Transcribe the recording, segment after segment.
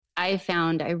I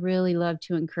found I really love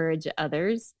to encourage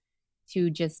others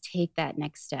to just take that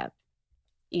next step.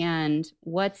 And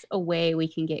what's a way we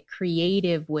can get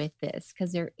creative with this?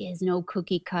 Because there is no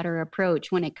cookie cutter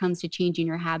approach when it comes to changing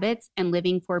your habits and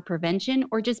living for prevention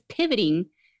or just pivoting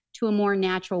to a more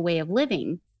natural way of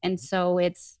living. And so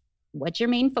it's, what's your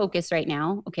main focus right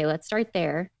now? Okay, let's start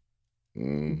there.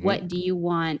 Mm-hmm. What do you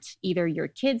want either your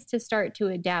kids to start to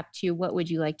adapt to? What would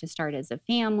you like to start as a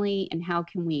family? And how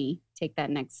can we take that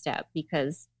next step?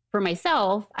 Because for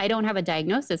myself, I don't have a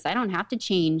diagnosis. I don't have to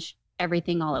change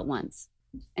everything all at once.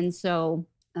 And so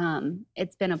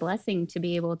it's been a blessing to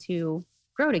be able to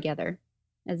grow together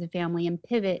as a family and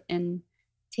pivot and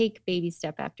take baby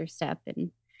step after step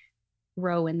and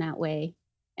grow in that way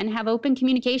and have open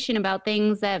communication about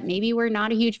things that maybe we're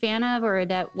not a huge fan of or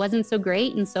that wasn't so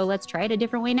great. And so let's try it a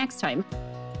different way next time.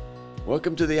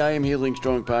 Welcome to the I Am Healing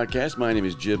Strong podcast. My name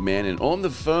is Jim Mann, and on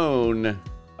the phone,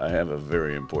 I have a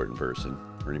very important person.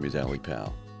 Her name is Allie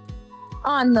Powell.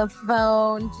 On the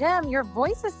phone. Jim, your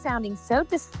voice is sounding so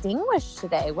distinguished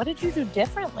today. What did you do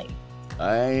differently?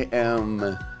 I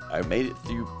made it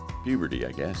through puberty,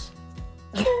 I guess.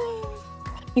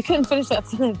 You couldn't finish that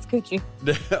sentence, could you?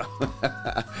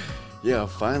 Yeah,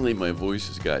 finally my voice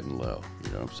has gotten low.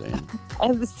 You know what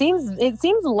I'm saying? It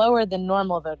seems lower than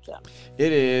normal, though, Jim.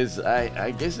 It is.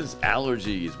 I guess it's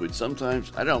allergies, which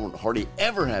sometimes I don't hardly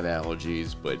ever have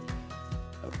allergies, but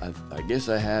I guess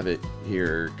I have it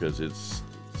here because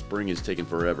spring is taking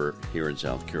forever here in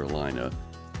South Carolina.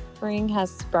 Spring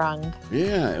has sprung.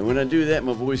 Yeah, and when I do that,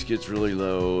 my voice gets really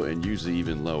low and usually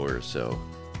even lower. So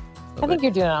I think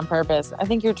you're doing it on purpose. I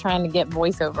think you're trying to get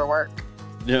voiceover work.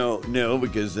 No,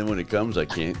 because then when it comes, I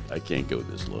can't go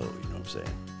this low. You know what I'm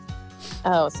saying?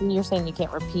 Oh, so you're saying you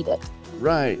can't repeat it?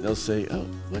 Right. They'll say, "Oh,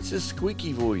 what's this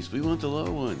squeaky voice? We want the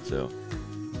low one." So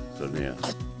yeah.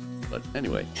 But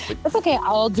anyway. That's okay.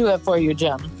 I'll do it for you,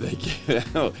 Jim. Thank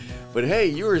you. But hey,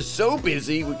 you are so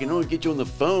busy. We can only get you on the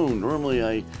phone. Normally,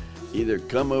 I either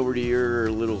come over to your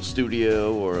little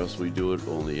studio or else we do it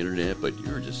on the internet. But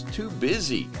you're just too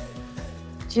busy.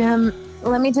 Jim,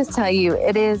 let me just tell you,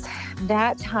 it is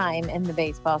that time in the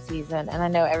baseball season. And I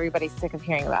know everybody's sick of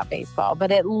hearing about baseball,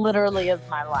 but it literally is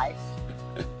my life.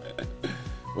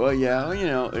 Well, yeah, you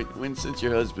know, since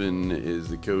your husband is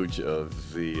the coach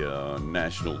of the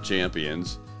national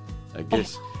champions, I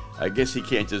guess he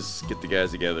can't just get the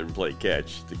guys together and play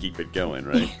catch to keep it going,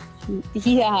 right?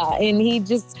 Yeah, and he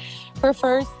just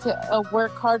prefers to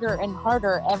work harder and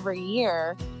harder every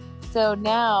year. So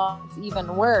now it's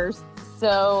even worse.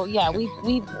 So yeah,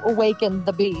 we've awakened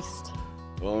the beast.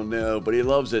 Well, no, but he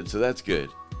loves it, so that's good.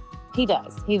 He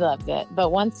does. He loves it.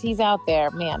 But once he's out there,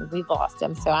 man, we've lost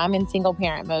him. So I'm in single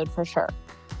parent mode for sure.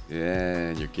 Yeah,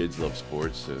 and your kids love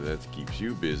sports, so that keeps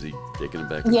you busy taking them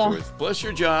back and forth. Plus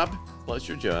your job.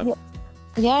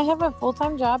 Yeah, I have a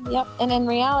full-time job. Yep. And in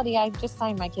reality, I just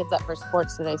signed my kids up for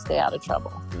sports so they stay out of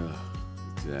trouble.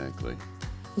 Exactly.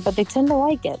 But they tend to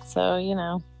like it, so, you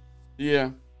know. Yeah.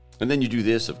 And then you do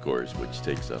this, of course, which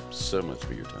takes up so much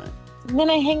of your time. And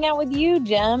then I hang out with you,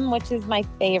 Jim, which is my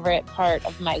favorite part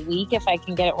of my week, if I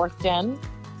can get it worked in.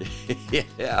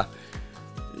 Yeah.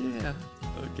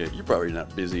 Okay. You're probably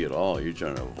not busy at all. You're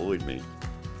trying to avoid me.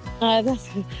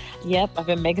 Yep, I've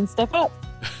been making stuff up.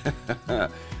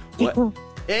 Well,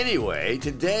 anyway,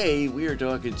 today we are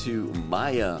talking to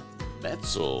Maya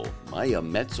Metzel. Maya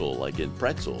Metzel, like in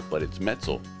pretzel, but it's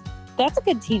Metzel. That's a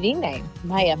good TV name,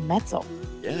 Maya Metzel.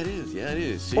 Yeah, it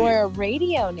is. See, or a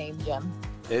radio name, Jim.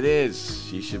 It is.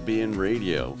 She should be in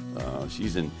radio. She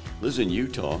lives in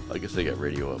Utah. I guess they got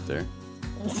radio up there.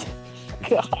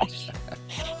 Gosh.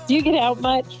 Do you get out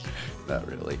much? Not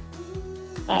really.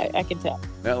 I can tell.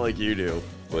 Not like you do.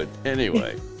 But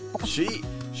anyway, she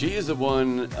is the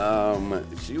one,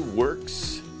 she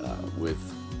works with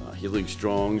Healing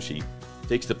Strong. She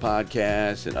takes the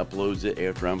podcast and uploads it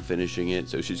after I'm finishing it.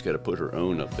 So she's got to put her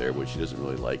own up there, which she doesn't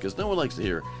really like because no one likes to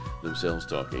hear themselves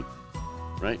talking.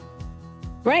 Right?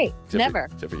 Right. Except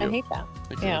for you. I hate that.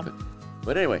 Exactly. Yeah.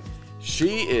 But anyway,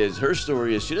 her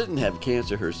story is she doesn't have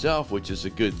cancer herself, which is a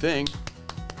good thing.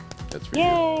 That's for you.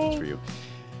 That's for you.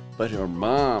 But her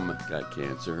mom got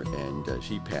cancer and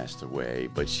she passed away.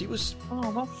 But she was...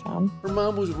 Oh, that's fun. Her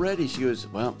mom was ready. She goes,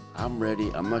 well, I'm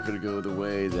ready. I'm not going to go the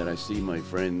way that I see my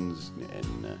friends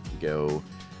and go.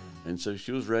 And so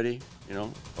she was ready. You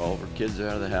know, all of her kids are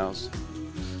out of the house.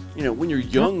 You know, when you're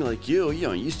young like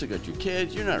you still got your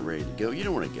kids. You're not ready to go. You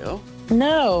don't want to go.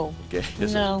 No. Okay.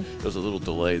 There's a little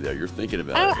delay there. You're thinking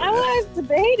about it. I was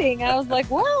debating. I was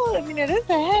like, well, I mean, it is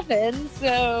a heaven,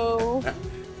 so...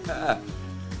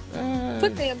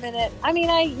 Took me a minute. I mean,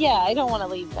 I don't want to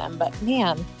leave them, but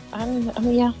man,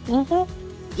 yeah.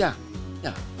 Mm-hmm. Yeah,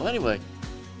 yeah. Well, anyway,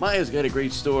 Maya's got a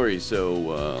great story, so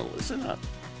listen up.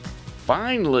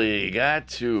 Finally got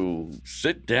to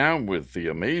sit down with the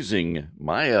amazing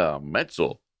Maya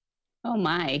Metzel. Oh,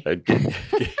 my.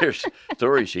 Here's the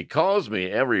story. She calls me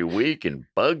every week and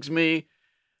bugs me.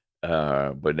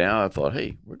 But now I thought,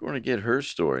 hey, we're going to get her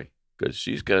story because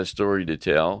she's got a story to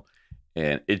tell,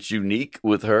 and it's unique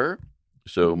with her.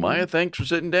 So, Maya, thanks for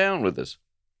sitting down with us.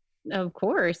 Of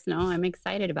course. No, I'm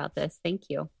excited about this. Thank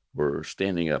you. We're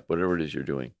standing up, whatever it is you're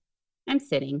doing. I'm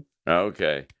sitting.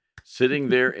 Okay. Sitting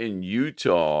there in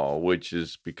Utah, which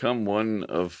has become one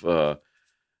of, I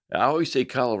always say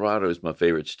Colorado is my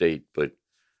favorite state, but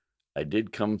I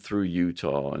did come through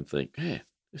Utah and think, man,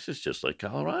 this is just like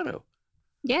Colorado.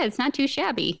 Yeah, it's not too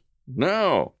shabby.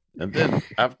 No. And then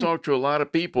I've talked to a lot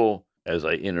of people as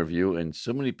I interview, and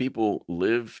so many people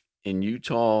live in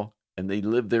Utah and they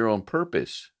live there on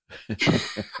purpose.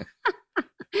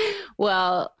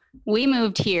 Well, we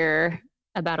moved here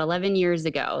about 11 years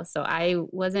ago. So I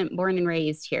wasn't born and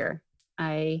raised here.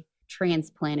 I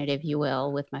transplanted, if you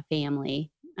will, with my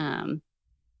family.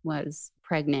 Was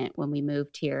pregnant when we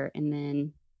moved here. And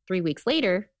then 3 weeks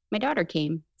later, my daughter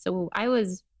came. So I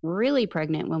was really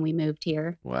pregnant when we moved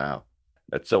here. Wow.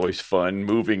 That's always fun.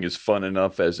 Moving is fun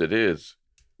enough as it is.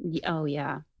 Oh,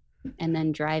 yeah. And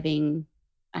then driving,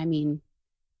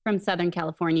 from Southern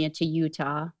California to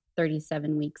Utah,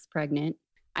 37 weeks pregnant.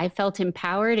 I felt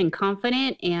empowered and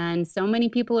confident, and so many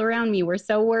people around me were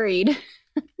so worried.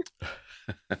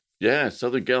 Yeah,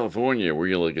 Southern California. Were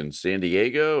you like in San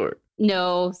Diego or?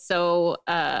 No. So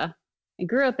I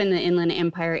grew up in the Inland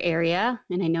Empire area,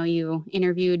 and I know you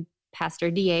interviewed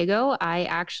Pastor Diego. I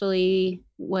actually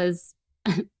was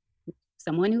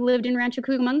someone who lived in Rancho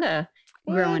Cucamonga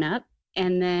growing up,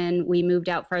 and then we moved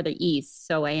out farther east.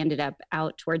 So I ended up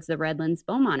out towards the Redlands,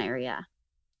 Beaumont area.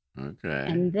 Okay.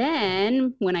 And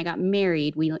then when I got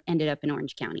married, we ended up in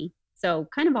Orange County. So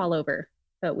kind of all over.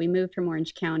 But we moved from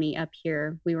Orange County up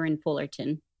here. We were in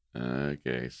Fullerton.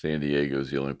 Okay. San Diego's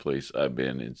the only place I've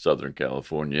been in Southern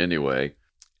California anyway.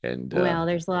 And well,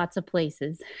 there's lots of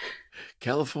places.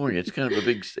 California, it's kind of a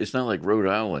big, it's not like Rhode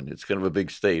Island. It's kind of a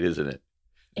big state, isn't it?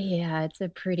 Yeah, it's a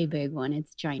pretty big one.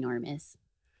 It's ginormous.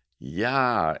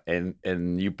 Yeah.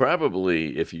 And you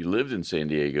probably, if you lived in San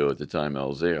Diego at the time I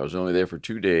was there, I was only there for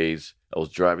 2 days. I was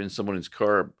driving someone's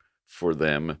car for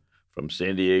them from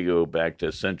San Diego back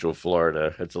to Central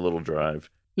Florida. It's a little drive.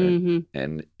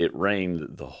 And it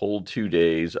rained the whole 2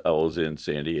 days I was in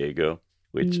San Diego,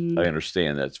 which I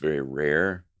understand that's very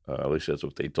rare. At least that's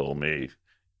what they told me.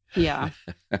 Yeah.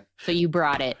 So you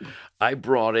brought it. I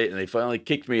brought it, and they finally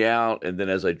kicked me out. And then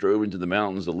as I drove into the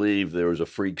mountains to leave, there was a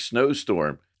freak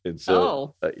snowstorm. And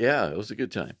so, yeah, it was a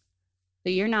good time. So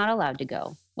you're not allowed to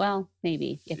go. Well,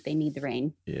 maybe if they need the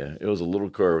rain. Yeah, it was a little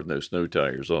car with no snow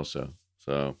tires also.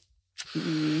 So,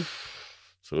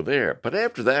 so there. But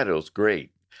after that, it was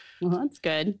great. Well, that's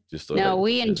good. No,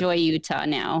 we enjoy Utah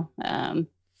now.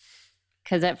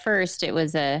 Because at first it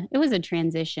was a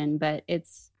transition, but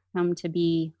it's come to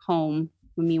be home.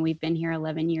 I mean, we've been here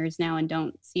 11 years now and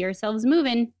don't see ourselves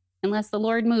moving unless the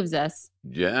Lord moves us.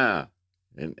 Yeah.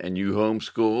 And you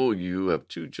homeschool, you have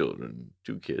 2 children,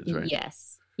 2 kids, right?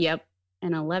 Yes. Yep.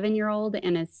 An 11-year-old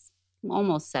and a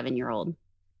almost 7-year-old.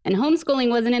 And homeschooling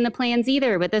wasn't in the plans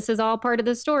either, but this is all part of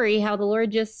the story, how the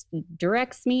Lord just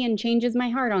directs me and changes my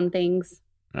heart on things.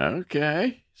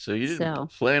 Okay. So you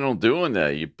didn't plan on doing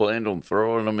that. You planned on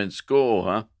throwing them in school,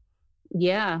 huh?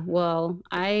 Yeah. Well,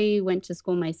 I went to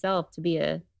school myself to be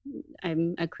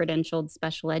I'm a credentialed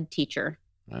special ed teacher.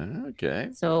 Okay.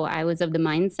 So I was of the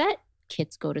mindset,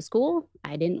 kids go to school.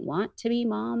 I didn't want to be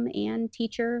mom and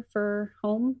teacher for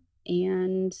home,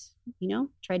 and,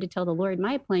 tried to tell the Lord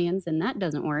my plans, and that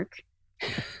doesn't work.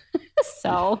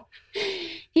 So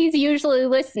he's usually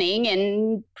listening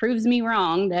and proves me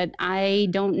wrong that I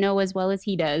don't know as well as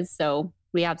he does. So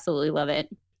we absolutely love it.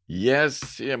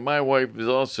 Yes. Yeah. My wife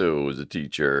was a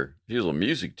teacher. She was a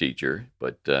music teacher,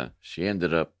 but she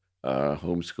ended up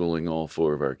homeschooling all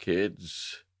 4 of our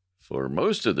kids for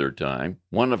most of their time.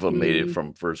 One of them made it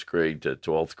from 1st grade to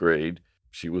 12th grade.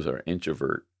 She was our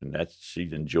introvert, and she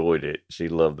enjoyed it. She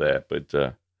loved that.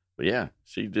 But yeah,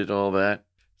 she did all that.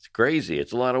 It's crazy.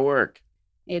 It's a lot of work.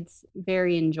 It's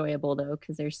very enjoyable, though,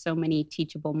 because there's so many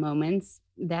teachable moments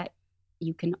that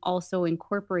you can also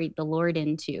incorporate the Lord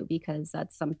into, because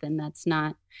that's something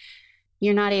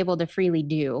you're not able to freely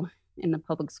do in the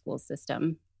public school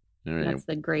system. Right. That's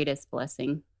the greatest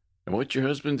blessing. And what's your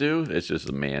husband do? It's just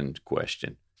a man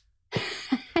question.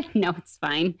 No, it's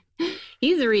fine.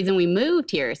 He's the reason we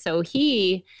moved here. So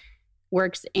he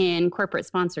works in corporate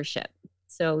sponsorship.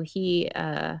 So he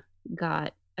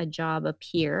got a job up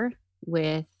here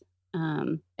with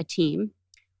a team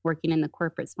working in the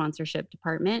corporate sponsorship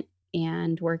department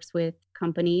and works with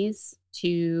companies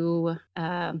to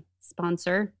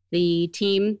sponsor the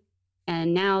team.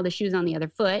 And now the shoe's on the other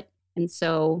foot. And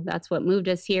so that's what moved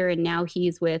us here. And now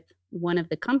he's with one of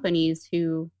the companies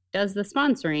who does the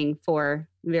sponsoring for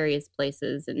various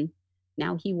places. And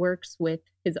now he works with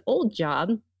his old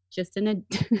job, just in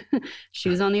a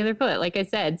shoes on the other foot, like I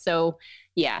said. So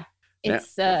yeah,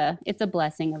 it's a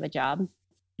blessing of a job.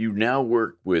 You now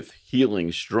work with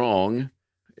Healing Strong,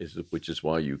 which is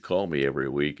why you call me every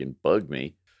week and bug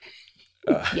me.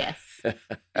 Yes.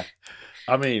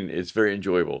 I mean, it's very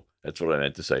enjoyable. That's what I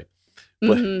meant to say.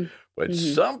 But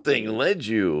something led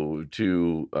you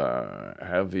to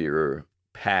have your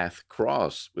path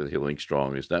cross with Healing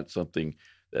Strong. Is that something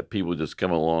that people just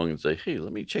come along and say, hey,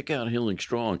 let me check out Healing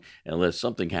Strong, unless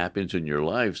something happens in your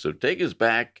life? So take us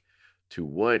back to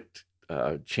what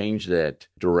changed that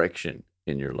direction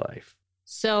in your life.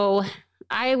 So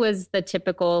I was the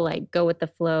typical, like, go with the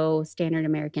flow, standard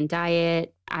American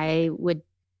diet. I would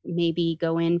maybe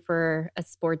go in for a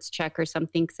sports check or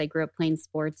something because I grew up playing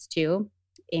sports too.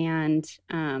 And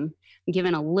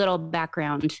given a little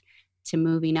background to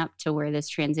moving up to where this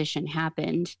transition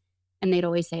happened. And they'd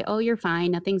always say, oh, you're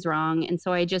fine, nothing's wrong. And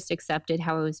so I just accepted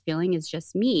how I was feeling is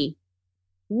just me.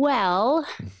 Well,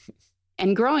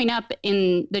 and growing up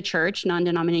in the church,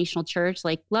 non-denominational church,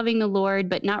 like loving the Lord,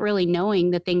 but not really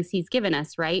knowing the things he's given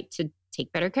us, right? To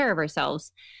take better care of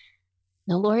ourselves.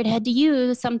 The Lord had to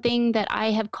use something that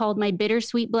I have called my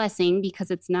bittersweet blessing,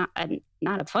 because it's not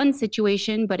a fun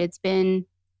situation, but it's been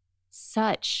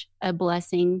such a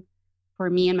blessing for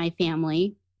me and my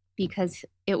family, because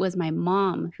it was my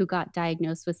mom who got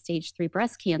diagnosed with stage 3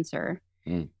 breast cancer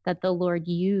that the Lord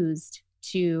used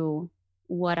to,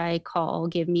 what I call,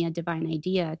 give me a divine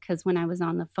idea. Because when I was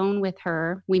on the phone with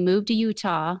her, we moved to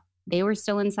Utah. They were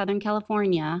still in Southern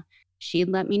California. She'd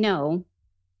let me know,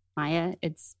 Maya,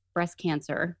 it's breast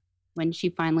cancer, when she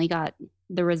finally got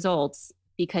the results,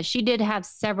 because she did have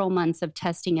several months of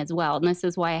testing as well. And this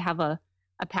is why I have a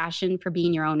passion for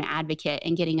being your own advocate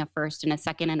and getting a first and a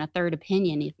second and a third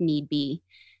opinion if need be,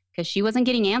 because she wasn't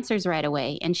getting answers right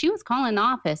away. And she was calling the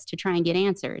office to try and get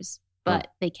answers, but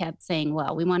they kept saying,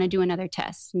 well, we want to do another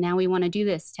test. Now we want to do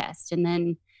this test. And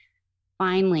then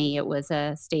finally it was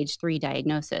a stage 3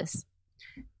 diagnosis.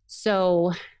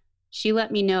 So she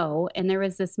let me know. And there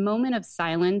was this moment of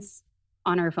silence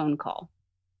on our phone call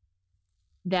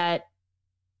that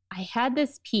I had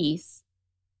this peace.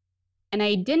 And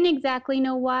I didn't exactly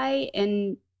know why.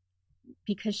 And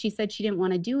because she said she didn't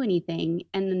want to do anything.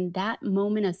 And then that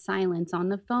moment of silence on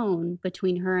the phone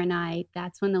between her and I,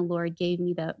 that's when the Lord gave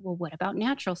me well, what about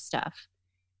natural stuff?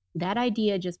 That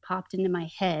idea just popped into my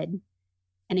head.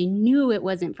 And I knew it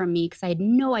wasn't from me because I had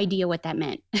no idea what that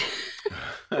meant.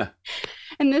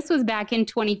 And this was back in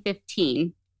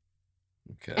 2015.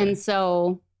 Okay. And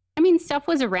so, I mean, stuff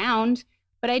was around,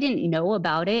 but I didn't know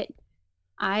about it.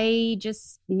 I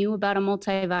just knew about a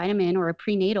multivitamin or a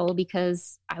prenatal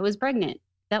because I was pregnant.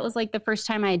 That was like the first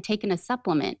time I had taken a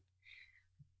supplement.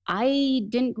 I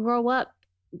didn't grow up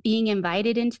being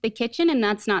invited into the kitchen. And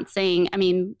that's not saying, I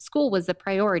mean, school was the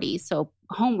priority. So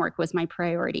homework was my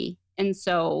priority. And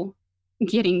so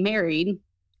getting married,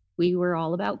 we were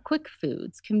all about quick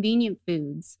foods, convenient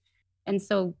foods. And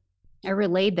so I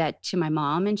relayed that to my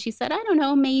mom, and she said, I don't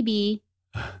know, maybe.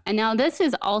 And now this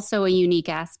is also a unique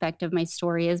aspect of my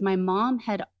story, is my mom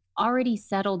had already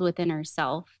settled within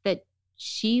herself that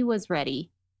she was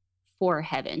ready for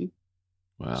heaven.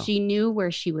 Wow. She knew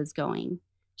where she was going.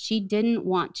 She didn't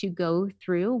want to go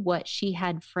through what she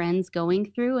had friends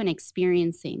going through and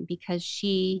experiencing, because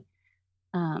she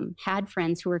had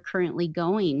friends who were currently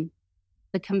going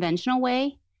the conventional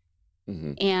way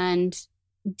and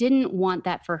didn't want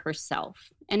that for herself.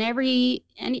 And every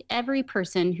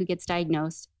person who gets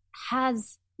diagnosed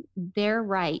has their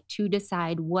right to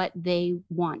decide what they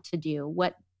want to do,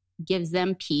 what gives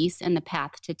them peace and the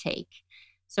path to take.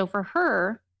 So for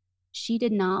her, she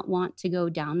did not want to go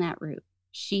down that route.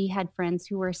 She had friends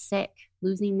who were sick,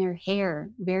 losing their hair,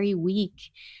 very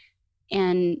weak.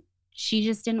 And she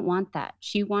just didn't want that.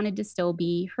 She wanted to still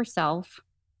be herself.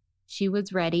 She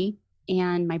was ready.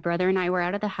 And my brother and I were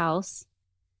out of the house.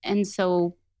 And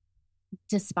so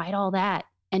despite all that,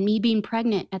 and me being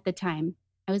pregnant at the time,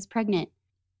 I was pregnant.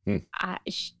 I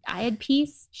had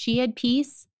peace. She had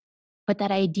peace. But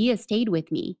that idea stayed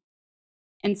with me.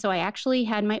 And so I actually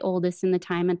had my oldest in the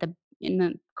time in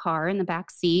the car in the back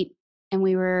seat. And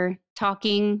we were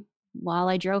talking while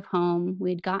I drove home.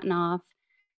 We had gotten off.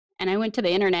 And I went to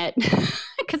the internet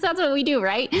because that's what we do,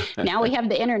 right? Now we have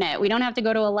the internet. We don't have to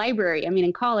go to a library. I mean,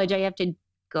 in college, I have to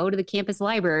go to the campus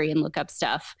library and look up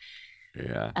stuff.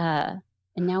 Yeah.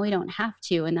 And now we don't have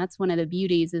to. And that's one of the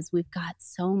beauties is we've got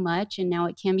so much and now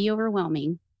it can be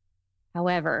overwhelming.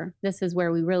 However, this is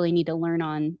where we really need to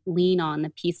lean on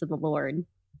the peace of the Lord.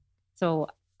 So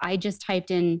I just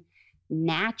typed in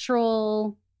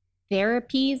natural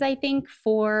therapies, I think,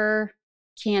 for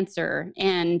cancer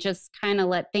and just kind of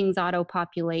let things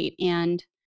auto-populate. And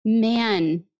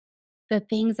man, the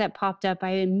things that popped up,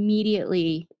 I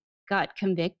immediately got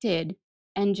convicted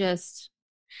and just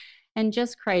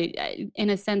cried, in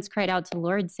a sense, cried out to the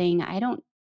Lord saying, I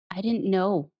didn't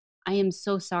know. I am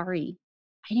so sorry.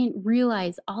 I didn't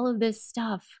realize all of this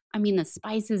stuff. I mean, the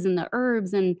spices and the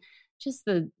herbs and just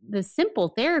the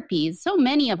simple therapies, so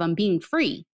many of them being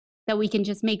free that we can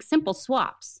just make simple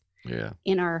swaps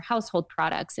in our household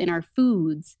products, in our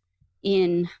foods,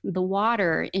 in the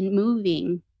water, in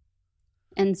moving.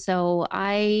 And so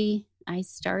I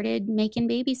started making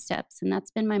baby steps, and that's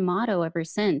been my motto ever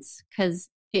since, because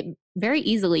it very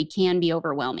easily can be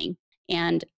overwhelming.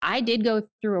 And I did go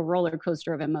through a roller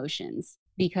coaster of emotions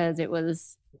because it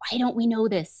was, why don't we know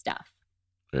this stuff?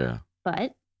 Yeah.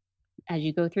 But as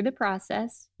you go through the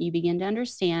process, you begin to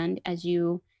understand as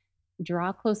you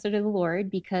draw closer to the Lord,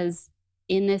 because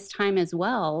in this time as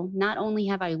well, not only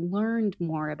have I learned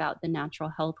more about the natural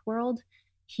health world,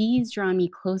 He's drawn me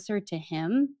closer to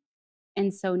Him.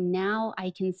 And so now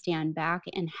I can stand back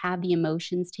and have the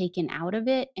emotions taken out of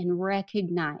it and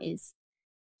recognize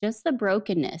just the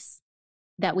brokenness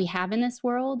that we have in this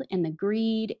world and the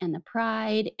greed and the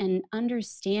pride, and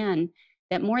understand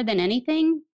that more than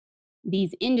anything,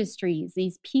 these industries,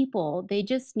 these people, they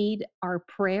just need our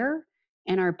prayer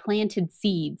and our planted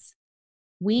seeds.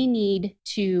 We need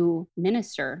to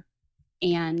minister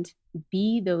and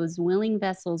be those willing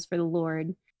vessels for the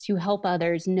Lord to help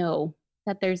others know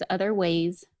that there's other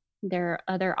ways, there are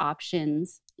other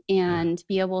options, and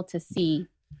be able to see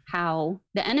how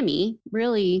the enemy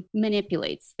really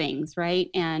manipulates things, right?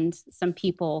 And some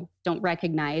people don't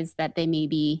recognize that they may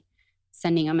be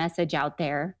sending a message out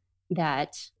there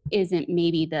that isn't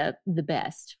maybe the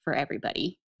best for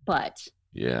everybody. But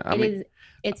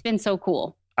it's been so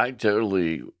cool. I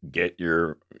totally get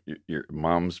your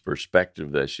mom's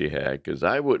perspective that she had, because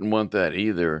I wouldn't want that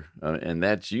either. And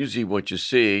that's usually what you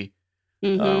see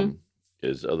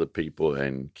is other people,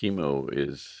 and chemo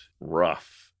is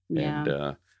rough. Yeah.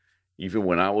 And even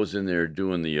when I was in there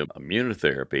doing the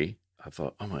immunotherapy, I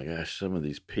thought, oh my gosh, some of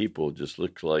these people just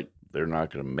look like they're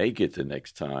not going to make it the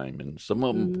next time. And some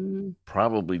of them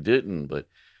probably didn't, but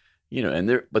and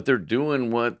they're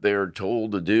doing what they're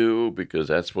told to do, because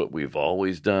that's what we've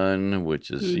always done,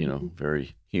 which is,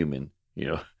 very human,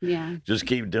 just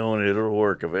keep doing it. It'll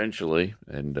work eventually.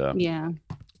 And, and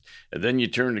then you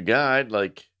turn to God,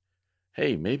 like,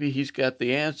 hey, maybe He's got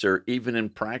the answer, even in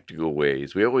practical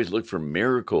ways. We always look for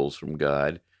miracles from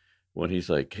God when He's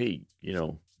like, hey,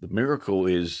 the miracle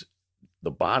is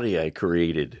the body I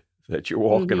created that you're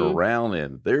walking around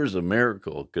in. There's a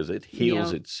miracle, because it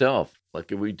heals itself.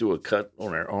 Like if we do a cut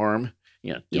on our arm,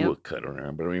 a cut on our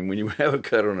arm. But I mean, when you have a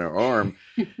cut on our arm,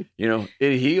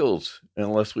 it heals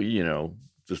unless we,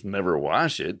 just never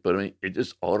wash it. But I mean, it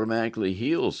just automatically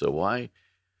heals. So why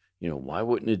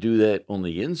wouldn't it do that on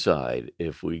the inside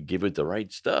if we give it the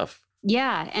right stuff?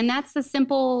 Yeah. And that's the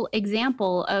simple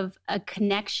example of a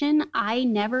connection I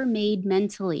never made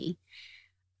mentally.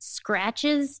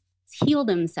 Scratches heal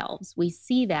themselves. We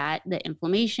see that the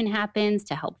inflammation happens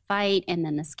to help fight, and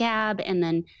then the scab, and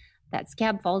then that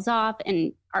scab falls off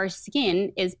and our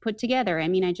skin is put together. I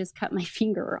mean, I just cut my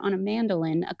finger on a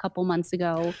mandolin a couple months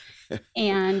ago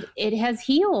and it has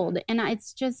healed. And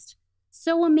it's just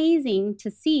so amazing to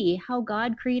see how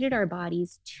God created our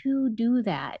bodies to do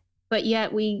that. But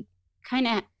yet we kind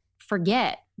of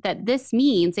forget that this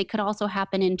means it could also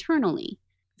happen internally.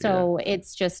 So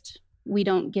it's just, we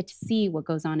don't get to see what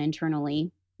goes on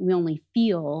internally. We only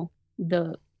feel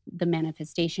the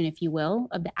manifestation, if you will,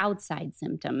 of the outside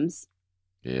symptoms.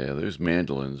 Yeah, those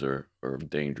mandolins are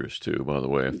dangerous too, by the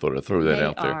way. I thought I'd throw that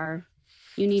out there. They are.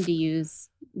 You need to use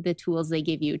the tools they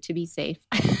give you to be safe.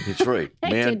 That's right. I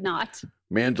did not.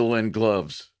 Mandolin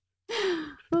gloves.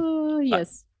 Oh,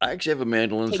 yes. I actually have a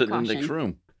mandolin sitting in the next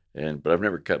room, but I've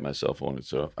never cut myself on it,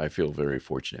 so I feel very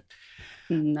fortunate.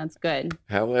 That's good.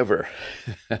 However,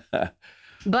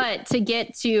 but to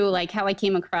get to like how I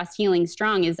came across Healing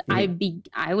Strong is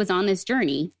I was on this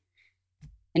journey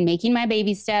and making my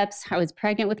baby steps. I was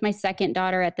pregnant with my second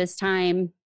daughter at this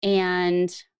time,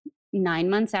 and 9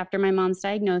 months after my mom's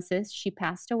diagnosis, she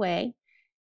passed away.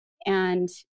 And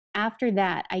after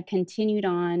that, I continued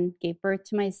on, gave birth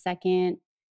to my second,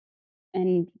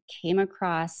 and came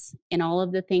across in all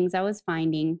of the things I was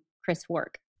finding Chris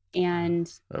work.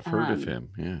 And I've heard of him.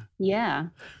 Yeah. Yeah.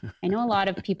 I know a lot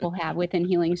of people have within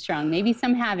Healing Strong. Maybe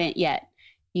some haven't yet.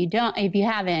 If you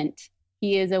haven't,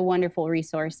 he is a wonderful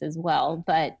resource as well.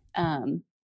 But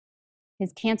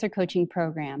his cancer coaching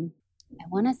program, I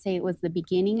want to say it was the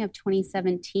beginning of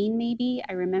 2017, maybe.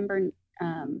 I remember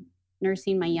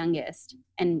nursing my youngest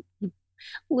and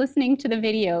listening to the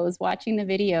videos, watching the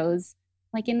videos,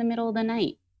 like in the middle of the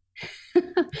night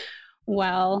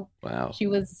while she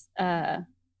was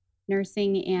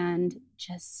nursing and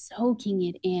just soaking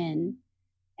it in.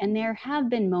 And there have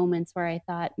been moments where I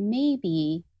thought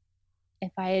maybe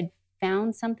if I had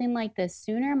found something like this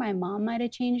sooner, my mom might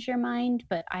have changed her mind,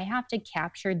 but I have to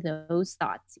capture those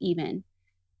thoughts even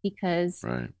because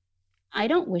I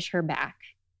don't wish her back.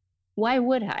 Why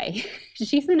would I?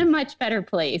 She's in a much better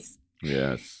place.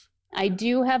 Yes. I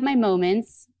do have my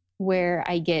moments where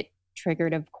I get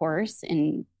triggered, of course,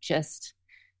 and just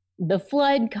the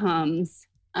flood comes.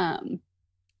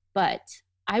 But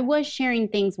I was sharing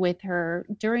things with her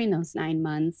during those 9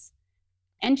 months,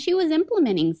 and she was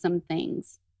implementing some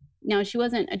things. Now, she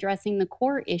wasn't addressing the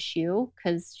core issue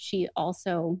because she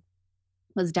also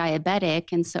was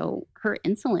diabetic. And so her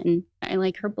insulin,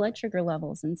 her blood sugar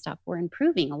levels and stuff were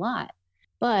improving a lot,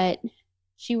 but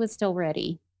she was still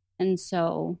ready. And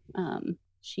so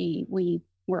we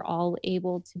were all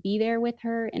able to be there with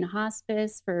her in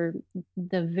hospice for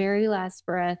the very last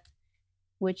breath,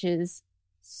 which is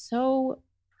so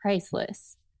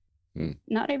priceless.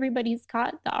 Not everybody's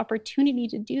got the opportunity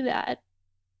to do that.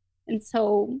 And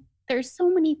so there's so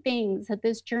many things that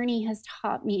this journey has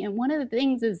taught me. And one of the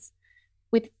things is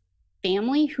with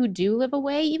family who do live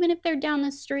away, even if they're down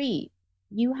the street,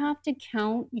 you have to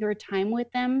count your time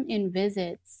with them in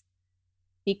visits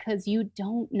because you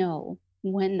don't know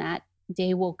when that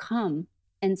day will come.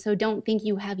 And so don't think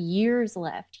you have years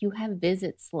left. You have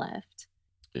visits left.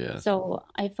 Yeah. So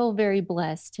I feel very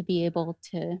blessed to be able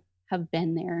to have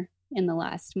been there in the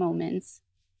last moments.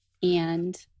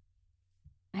 And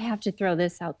I have to throw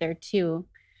this out there too.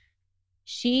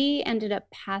 She ended up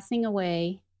passing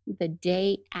away the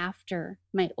day after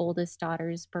my oldest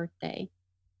daughter's birthday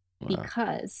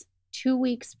because 2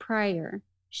 weeks prior,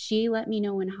 she let me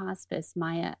know in hospice,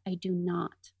 Maya, I do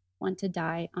not want to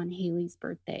die on Haley's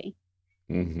birthday.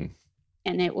 Mm-hmm.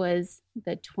 And it was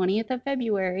the 20th of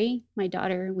February. My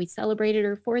daughter, we celebrated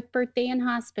her 4th birthday in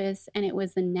hospice. And it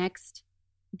was the next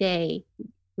day,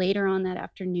 later on that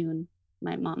afternoon,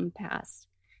 my mom passed.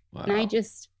 Wow. And I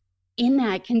just, in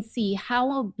that, can see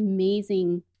how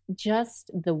amazing just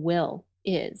the will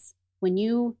is. When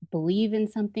you believe in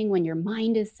something, when your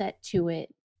mind is set to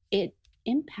it, it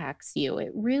impacts you.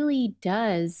 It really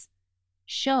does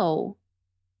show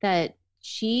that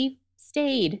she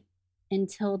stayed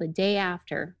until the day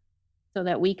after so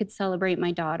that we could celebrate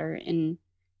my daughter, and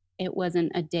it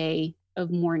wasn't a day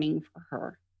of mourning for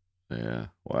her. Yeah.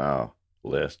 Wow.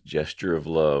 Last gesture of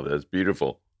love. That's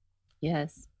beautiful.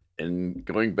 Yes. And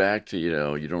going back to,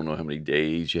 you don't know how many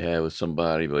days you have with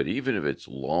somebody, but even if it's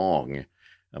long,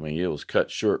 I mean, it was cut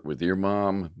short with your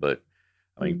mom, but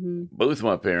I mean, both of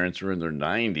my parents were in their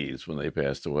 90s when they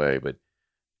passed away, but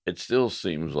it still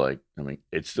seems like, I mean,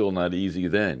 it's still not easy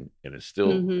then. And it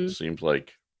still seems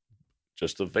like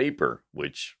just a vapor,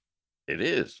 which it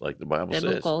is, like the Bible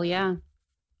Biblical, says. Yeah.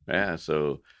 Yeah.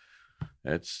 So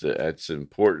that's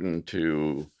important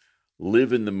to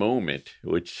live in the moment,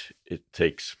 which it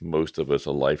takes most of us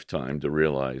a lifetime to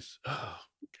realize, oh,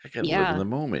 I got to live in the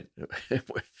moment.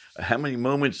 How many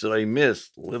moments did I miss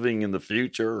living in the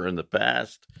future or in the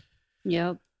past?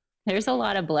 Yep. There's a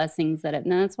lot of blessings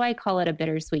and that's why I call it a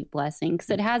bittersweet blessing,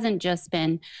 because it hasn't just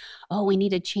been, oh, we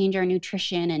need to change our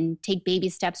nutrition and take baby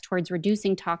steps towards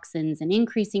reducing toxins and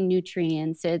increasing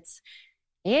nutrients.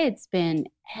 It's been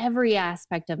every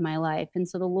aspect of my life. And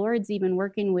so the Lord's even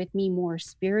working with me more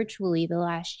spiritually the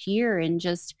last year and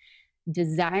just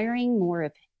desiring more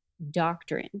of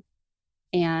doctrine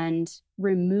and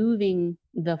removing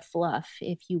the fluff,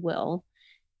 if you will,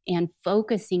 and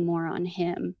focusing more on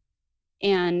Him.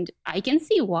 And I can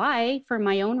see why for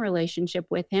my own relationship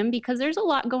with Him, because there's a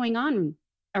lot going on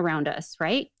around us,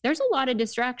 right? There's a lot of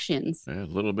distractions. Yeah, a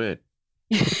little bit.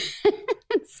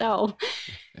 So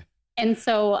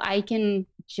I can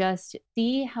just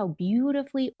see how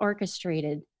beautifully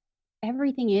orchestrated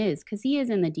everything is, because He is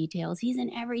in the details. He's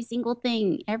in every single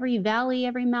thing, every valley,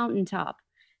 every mountaintop.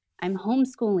 I'm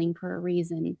homeschooling for a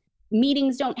reason.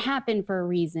 Meetings don't happen for a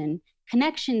reason.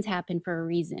 Connections happen for a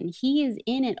reason. He is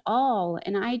in it all.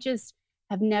 And I just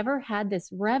have never had this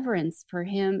reverence for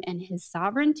Him and His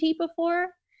sovereignty before.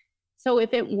 So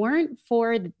if it weren't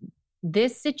for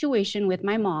this situation with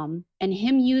my mom and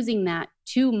him using that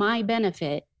to my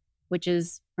benefit, which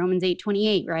is Romans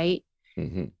 8:28, right?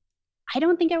 Mm-hmm. I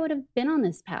don't think I would have been on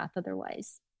this path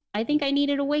otherwise. I think I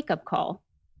needed a wake-up call.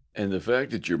 And the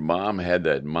fact that your mom had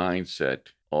that mindset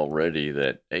already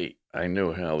that, hey, I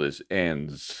know how this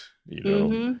ends,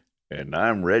 Mm-hmm. and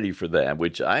I'm ready for that,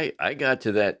 which I got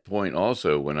to that point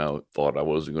also when I thought I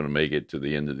wasn't going to make it to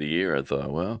the end of the year. I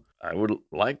thought, well, I would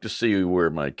like to see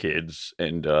where my kids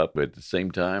end up. But at the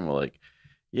same time, like,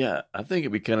 yeah, I think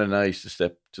it'd be kind of nice to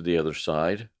step to the other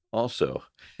side also.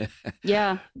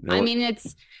 Yeah. I mean,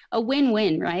 it's a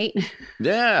win-win, right?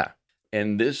 Yeah.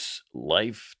 And this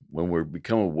life, when we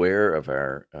become aware of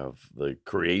the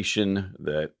creation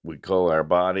that we call our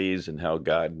bodies and how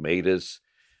God made us,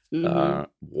 Mm-hmm.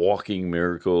 walking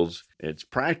miracles, it's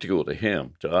practical to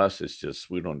Him. To us, it's just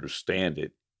we don't understand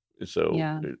it. So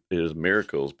Yeah. it is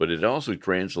miracles, but it also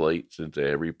translates into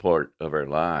every part of our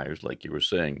lives, like you were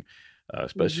saying,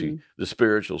 especially the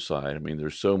spiritual side. I mean,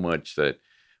 there's so much that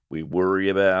we worry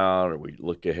about or we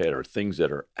look ahead or things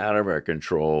that are out of our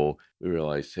control. We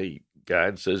realize, hey,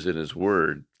 God says in His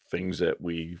Word things that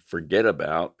we forget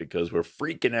about because we're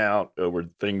freaking out over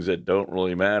things that don't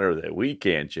really matter, that we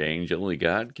can't change, only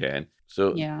God can.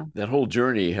 So Yeah. that whole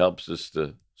journey helps us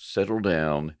to settle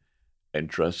down and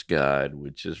trust God,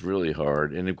 which is really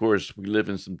hard. And of course, we live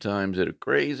in some times that are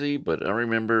crazy, but I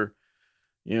remember,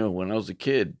 when I was a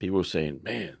kid, people were saying,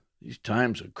 man, these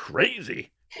times are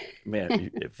crazy. Man,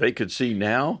 if they could see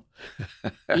now.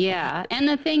 Yeah. And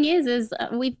the thing is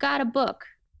we've got a book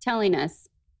telling us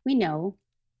we know.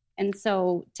 And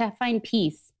so to find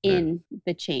peace in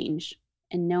the change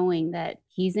and knowing that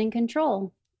He's in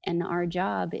control and our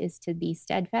job is to be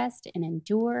steadfast and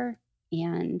endure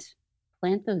and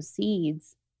plant those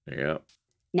seeds. Yeah.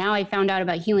 Now I found out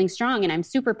about Healing Strong and I'm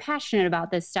super passionate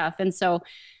about this stuff. And so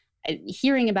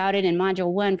hearing about it in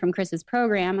module 1 from Chris's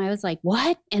program, I was like,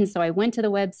 what? And so I went to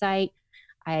the website.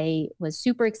 I was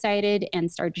super excited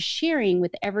and started sharing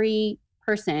with every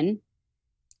person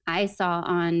I saw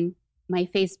on my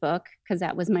Facebook, because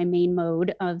that was my main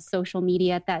mode of social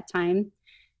media at that time.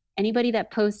 Anybody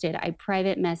that posted, I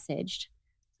private messaged.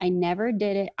 I never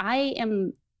did it.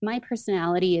 My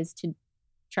personality is to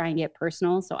try and get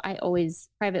personal. So I always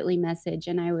privately message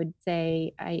and I would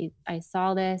say, I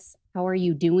saw this. How are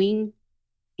you doing?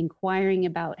 Inquiring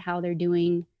about how they're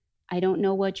doing. I don't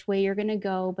know which way you're going to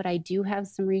go, but I do have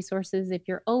some resources if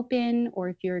you're open or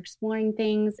if you're exploring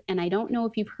things. And I don't know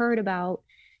if you've heard about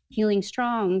Healing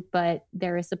Strong, but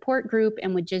they're a support group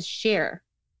and would just share.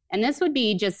 And this would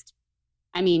be just,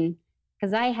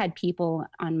 because I had people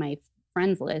on my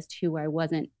friends list who I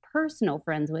wasn't personal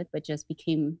friends with, but just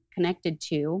became connected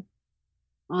to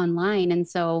online. And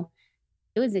so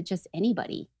it was just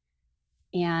anybody.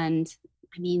 And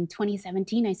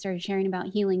 2017, I started sharing about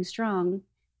Healing Strong.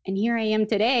 And here I am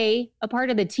today, a part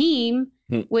of the team,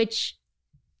 which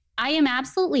I am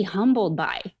absolutely humbled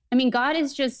by. God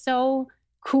is just so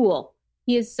cool.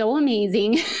 He is so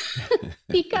amazing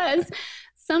because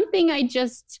something I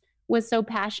just was so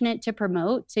passionate to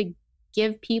promote, to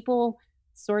give people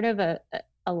sort of a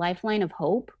lifeline of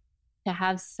hope, to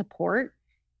have support.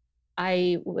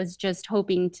 I was just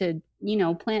hoping to,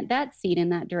 plant that seed in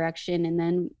that direction. And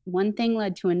then one thing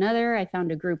led to another. I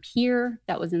found a group here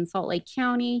that was in Salt Lake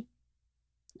County,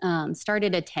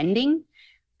 started attending.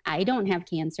 I don't have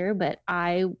cancer, but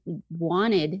I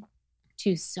wanted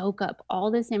to soak up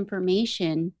all this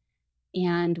information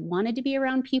and wanted to be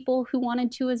around people who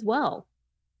wanted to as well.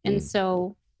 And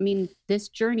so, this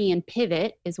journey and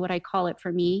pivot is what I call it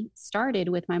for me, started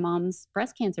with my mom's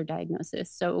breast cancer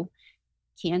diagnosis. So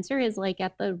cancer is like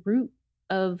at the root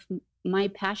of my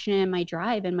passion and my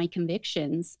drive and my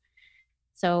convictions.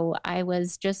 So I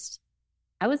was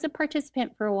a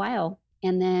participant for a while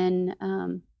and then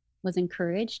was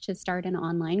encouraged to start an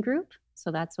online group.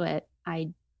 So that's what I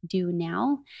do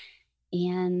now.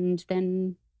 And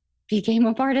then became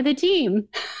a part of the team.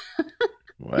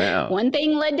 Wow. One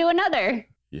thing led to another.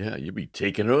 Yeah, you'll be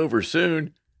taking over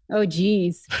soon. Oh,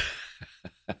 geez.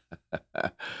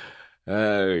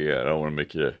 Oh, yeah, I don't want to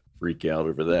make you freak out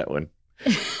over that one.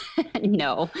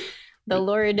 No, the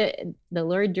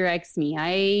Lord directs me.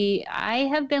 I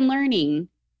have been learning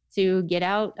to get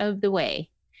out of the way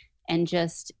and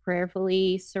just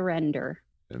prayerfully surrender.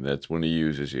 And that's when He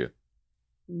uses you.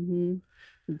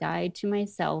 Die to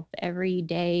myself every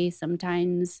day,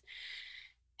 sometimes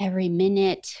every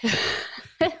minute.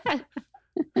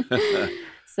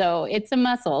 So it's a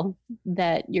muscle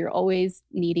that you're always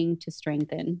needing to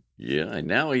strengthen. Yeah, and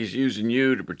now He's using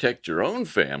you to protect your own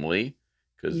family,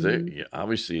 because they Hmm. yeah,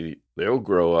 obviously they'll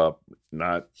grow up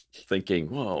not thinking,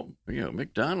 well,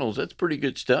 McDonald's, that's pretty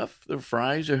good stuff. Their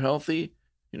fries are healthy,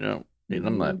 and I'm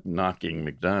Hmm. not knocking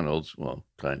McDonald's, well,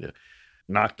 kind of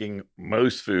knocking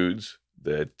most foods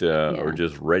that are Yeah.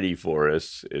 just ready for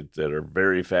us, that are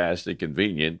very fast and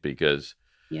convenient because,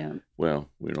 Yeah. well,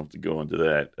 we don't have to go into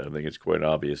that. I think it's quite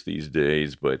obvious these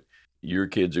days, but your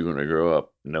kids are going to grow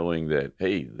up knowing that,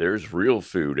 hey, there's real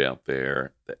food out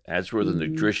there. That's where the Hmm.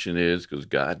 nutrition is because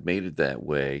God made it that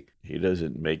way. He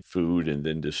doesn't make food and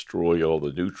then destroy all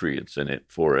the nutrients in it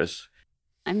for us.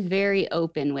 I'm very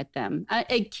open with them.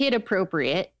 Kid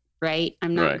appropriate, right?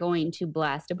 I'm not Right. going to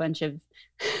blast a bunch of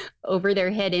over their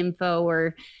head info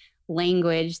or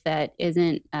language that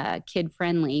isn't kid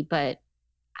friendly, but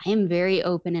I am very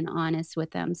open and honest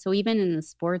with them. So even in the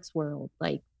sports world,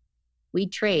 like we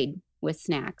trade with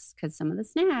snacks because some of the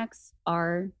snacks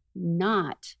are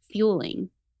not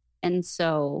fueling. And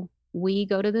so we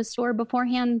go to the store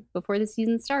beforehand, before the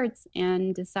season starts,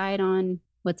 and decide on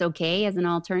what's okay as an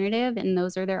alternative. And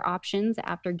those are their options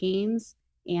after games.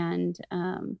 And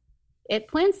it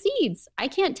plants seeds. I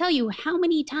can't tell you how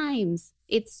many times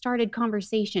it started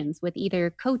conversations with either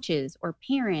coaches or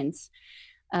parents,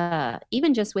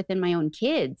 even just within my own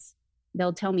kids.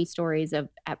 They'll tell me stories of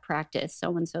at practice,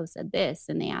 so and so said this,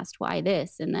 and they asked why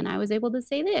this, and then I was able to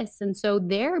say this. And so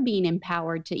they're being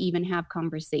empowered to even have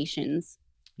conversations.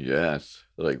 Yes.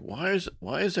 Like, why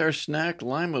is our snack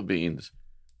lima beans?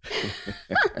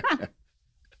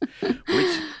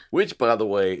 which by the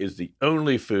way is the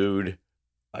only food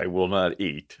I will not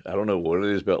eat. I don't know what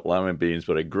it is about lima beans,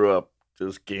 but I grew up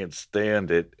just can't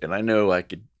stand it, and I know I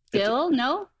could. It's Still,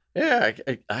 no? yeah,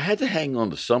 I had to hang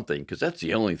on to something because that's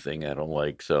the only thing I don't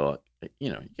like. So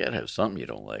you gotta have something you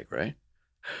don't like, right?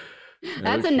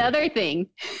 That's Okay. another thing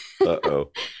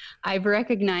Uh-oh. I've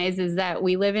recognized is that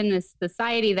we live in this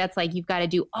society that's like you've got to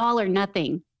do all or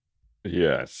nothing.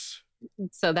 Yes.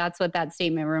 So that's what that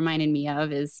statement reminded me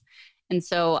of is. And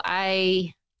so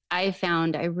I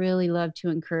found I really love to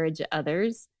encourage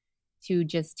others to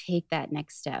just take that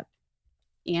next step.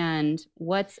 And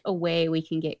what's a way we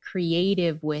can get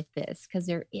creative with this? Because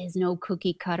there is no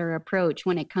cookie cutter approach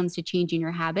when it comes to changing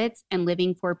your habits and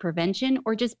living for prevention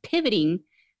or just pivoting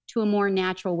to a more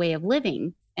natural way of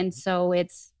living. And so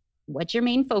it's what's your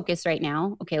main focus right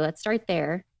now? Okay, let's start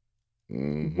there.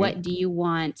 Hmm. What do you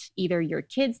want either your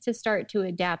kids to start to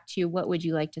adapt to? What would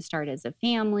you like to start as a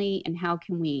family? And how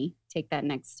can we take that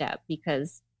next step?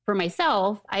 Because for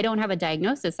myself, I don't have a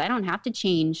diagnosis. I don't have to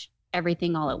change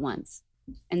everything all at once.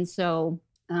 And so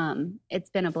it's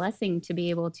been a blessing to be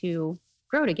able to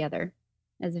grow together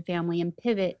as a family and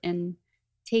pivot and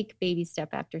take baby step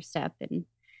after step and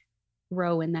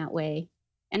grow in that way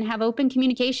and have open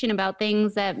communication about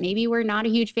things that maybe we're not a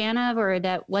huge fan of or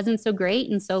that wasn't so great.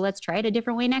 And so let's try it a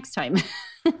different way next time.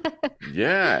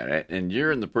 Yeah, and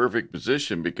you're in the perfect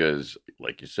position because,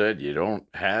 like you said, you don't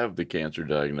have the cancer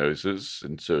diagnosis,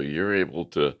 and so you're able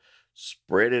to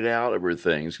spread it out over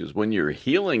things. Because when you're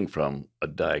healing from a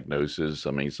diagnosis,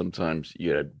 I mean, sometimes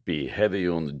you got to be heavy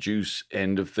on the juice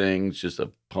end of things just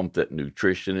to pump that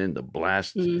nutrition in to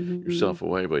blast Hmm. yourself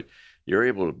away. But you're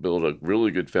able to build a really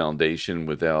good foundation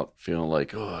without feeling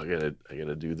like, oh, I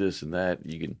gotta do this and that.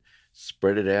 You can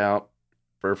spread it out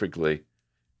perfectly.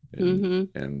 And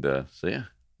Hmm. so yeah,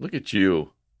 look at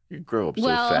you. You grow up so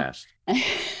Well, fast.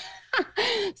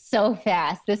 so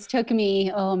fast. This took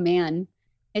me, oh man,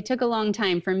 it took a long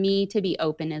time for me to be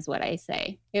open, is what I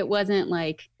say. It wasn't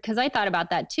like, because I thought about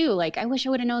that too. Like, I wish I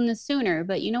would have known this sooner.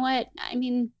 But you know what? I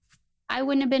mean, I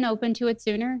wouldn't have been open to it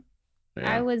sooner. I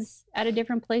Yeah, was at a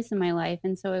different place in my life.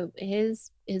 And so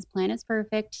his plan is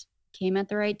perfect, came at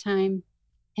the right time.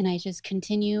 And I just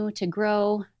continue to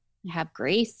grow, have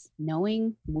grace,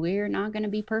 knowing we're not going to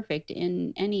be perfect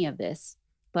in any of this.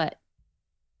 But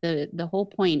the whole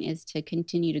point is to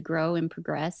continue to grow and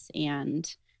progress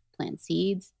and plant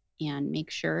seeds and make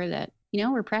sure that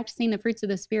we're practicing the fruits of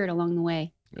the spirit along the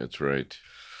way. that's right.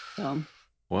 So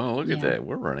Well, look at yeah. that.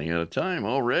 We're running out of time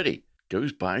already.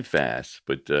 Goes by fast.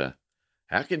 But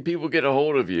how can people get a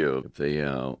hold of you if they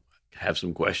have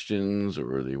some questions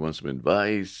or they want some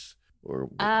advice or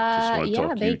just want to Yeah,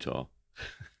 talk they Utah?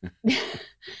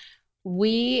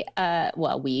 we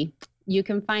you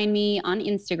can find me on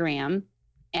Instagram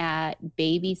at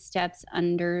baby steps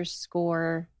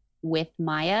underscore with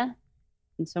Maya.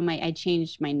 And so I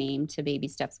changed my name to Baby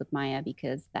Steps with Maya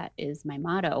because that is my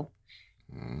motto.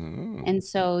 Mhm. And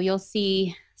so you'll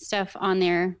see stuff on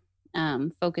there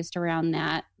focused around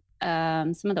that.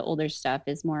 Some of the older stuff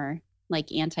is more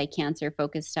like anti-cancer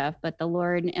focused stuff, but the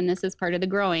Lord, and this is part of the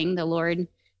growing, the Lord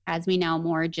has me now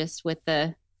more just with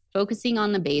the focusing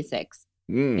on the basics.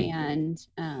 and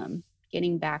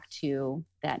getting back to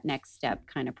that next step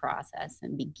kind of process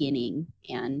and beginning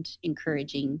and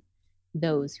encouraging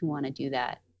those who want to do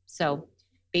that. So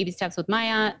Baby Steps with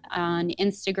Maya on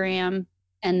Instagram.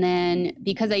 And then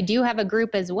because I do have a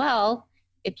group as well,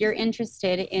 if you're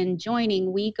interested in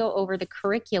joining, we go over the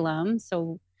curriculum.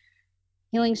 So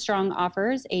Healing Strong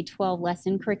offers a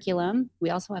 12-lesson curriculum.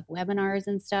 We also have webinars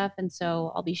and stuff. And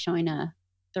so I'll be showing a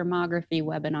thermography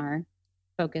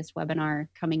focused webinar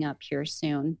coming up here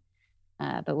soon.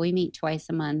 But we meet twice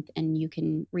a month, and you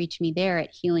can reach me there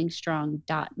at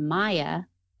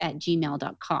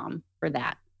healingstrong.maya@gmail.com for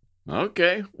that.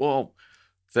 Okay. Well,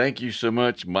 thank you so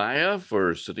much, Maya,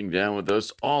 for sitting down with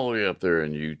us all the way up there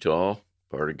in Utah,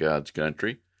 part of God's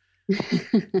country.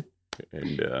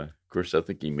 And of course, I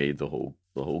think he made the whole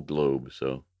globe,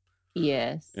 so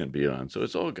yes, and beyond. So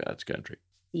it's all God's country.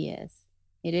 Yes,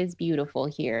 it is beautiful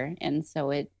here, and so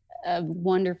it's a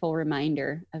wonderful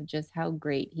reminder of just how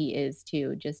great he is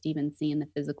too. Just even seeing the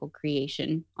physical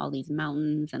creation, all these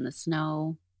mountains and the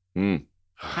snow,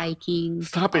 hiking.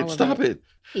 Stop it!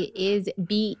 It is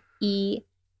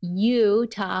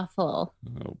beautiful.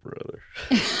 Oh, brother.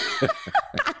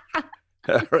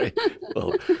 All right.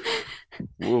 Well,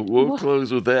 we'll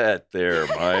close with that there,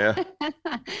 Maya.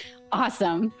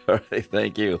 Awesome. All right.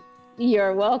 Thank you.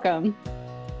 You're welcome.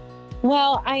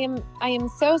 Well, I am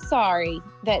so sorry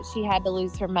that she had to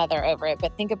lose her mother over it,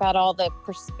 but think about all the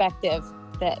perspective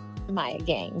that Maya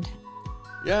gained.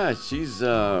 Yeah, she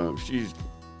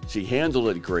handled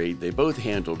it great. They both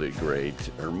handled it great.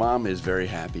 Her mom is very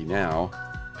happy now,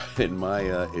 and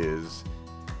Maya is,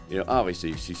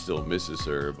 obviously she still misses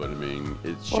her, but I mean,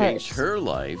 it changed her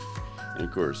life, and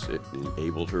of course, it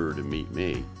enabled her to meet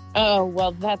me. Oh,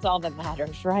 well, that's all that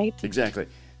matters, right? Exactly.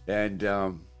 And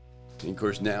of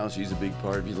course, now she's a big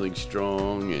part of Healing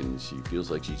Strong, and she feels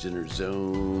like she's in her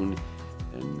zone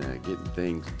and getting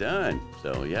things done.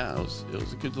 So, yeah, it was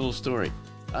a good little story.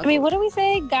 I mean, what do we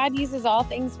say? God uses all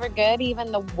things for good,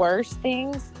 even the worst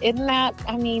things. Isn't that?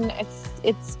 I mean,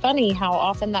 it's funny how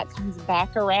often that comes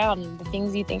back around. The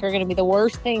things you think are going to be the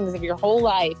worst things of your whole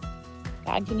life,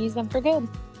 God can use them for good.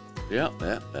 Yeah,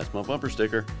 that's my bumper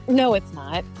sticker. No, it's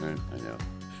not. I know.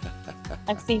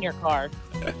 I've seen your car.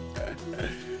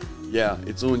 Yeah,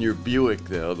 it's on your Buick,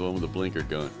 though, the one with the blinker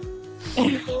going.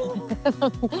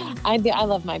 I do. I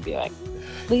love my Buick.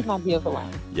 Leave my Buick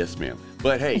alone. Yes, ma'am.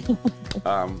 But hey,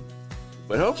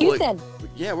 but hopefully, Houston.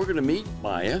 Yeah, we're going to meet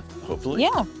Maya, hopefully.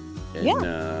 Yeah.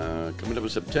 And coming up in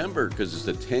September, because it's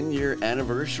the 10-year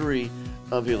anniversary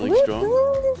of Healing Strong.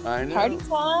 I know. Party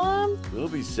time. We'll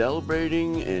be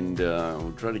celebrating, and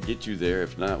we'll try to get you there.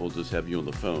 If not, we'll just have you on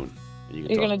the phone. And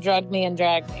You're going to drug me and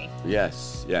drag me.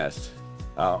 Yes.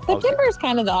 September is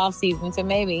kind of the off season, so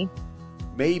maybe.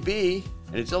 Maybe.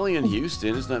 And it's only in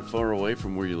Houston. It's not far away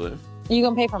from where you live. Are you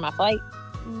going to pay for my flight?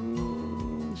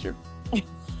 Sure.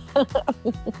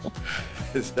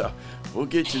 So we'll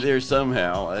get you there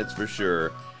somehow, that's for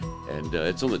sure. And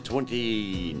it's on the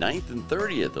 29th and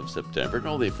 30th of September. And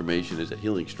all the information is at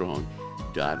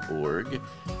healingstrong.org,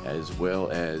 as well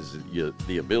as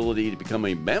the ability to become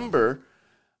a member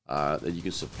that you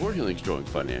can support Healing Strong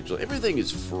financially. Everything is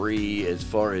free as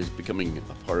far as becoming a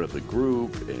part of the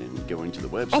group and going to the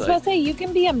website. I was about to say, you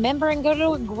can be a member and go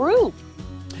to a group.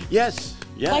 Yes.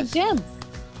 Like gyms.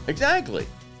 Exactly.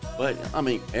 But I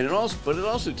mean, it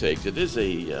also takes, it is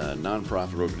a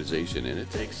nonprofit organization, and it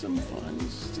takes some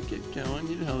funds to get going.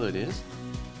 You know how that is.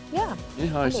 Yeah. You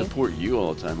know how I support you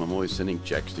all the time. I'm always sending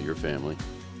checks to your family.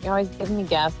 You're always giving me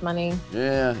gas money.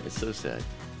 Yeah, it's so sad.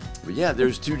 But yeah,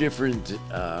 there's two different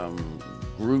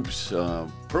groups,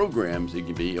 programs you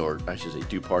can be, or I should say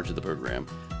 2 parts of the program.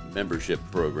 Membership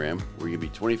program, where you can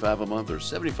be $25 a month or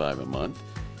 $75 a month.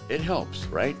 It helps,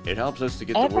 right? It helps us to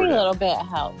get the word out. Every little bit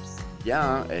helps.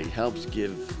 Yeah, it helps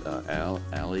give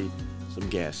Allie some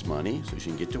gas money so she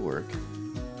can get to work.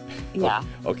 Yeah.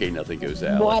 Okay, nothing goes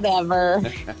out. Whatever.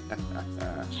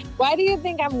 Why do you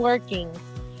think I'm working?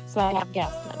 So I have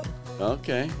gas money.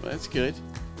 Okay, well, that's good.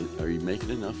 Are you making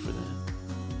enough for that?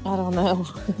 I don't know.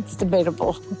 It's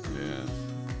debatable. Yes.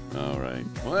 All right.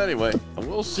 Well, anyway,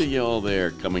 we'll see you all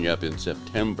there coming up in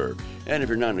September. And if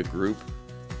you're not in a group,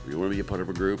 or you want to be a part of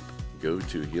a group, go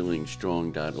to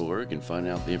healingstrong.org and find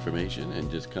out the information, and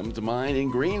just come to mine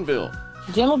in Greenville.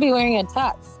 Jim will be wearing a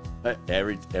tux.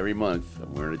 Every month,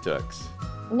 I'm wearing a tux.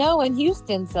 No, in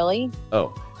Houston, silly.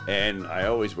 Oh, and I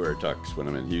always wear a tux when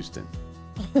I'm in Houston.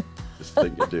 Just a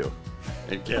thing to do.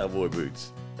 And cowboy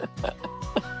boots.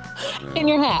 In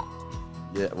your hat.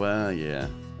 Yeah, well, yeah.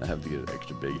 I have to get an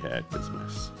extra big hat because my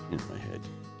head.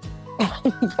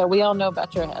 Yeah, we all know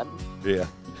about your head. Yeah.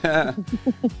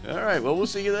 All right. Well, we'll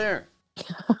see you there.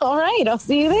 All right, I'll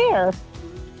see you there.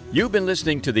 You've been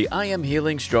listening to the I Am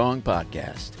Healing Strong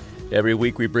podcast. Every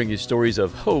week we bring you stories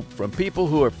of hope from people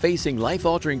who are facing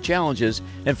life-altering challenges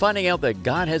and finding out that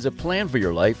God has a plan for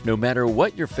your life no matter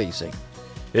what you're facing.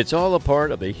 It's all a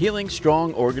part of the Healing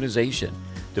Strong organization.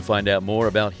 To find out more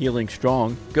about Healing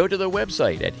Strong, go to their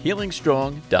website at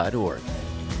healingstrong.org.